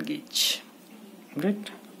strain gauge.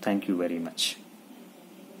 Right? Thank you very much.